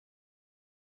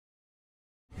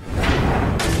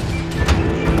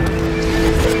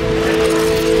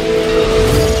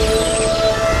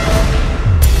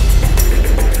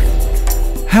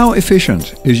How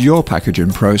efficient is your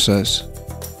packaging process?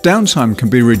 Downtime can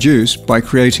be reduced by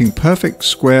creating perfect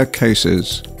square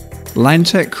cases.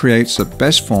 Lantek creates the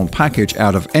best form package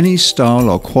out of any style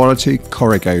or quality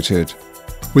corrugated.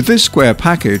 With this square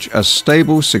package, a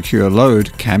stable, secure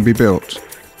load can be built.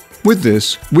 With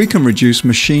this, we can reduce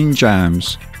machine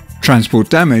jams. Transport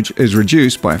damage is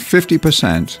reduced by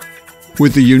 50%.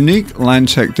 With the unique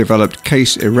Lantek developed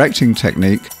case erecting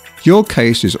technique, your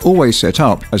case is always set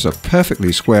up as a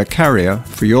perfectly square carrier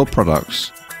for your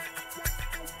products.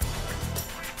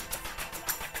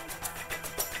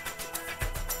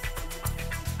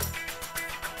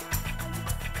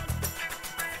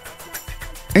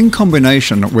 In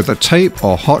combination with a tape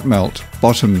or hot melt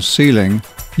bottom sealing,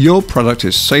 your product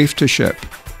is safe to ship.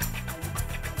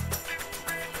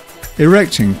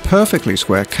 Erecting perfectly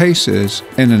square cases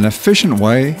in an efficient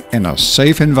way in a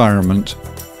safe environment.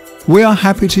 We are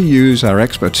happy to use our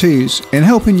expertise in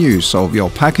helping you solve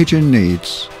your packaging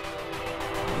needs.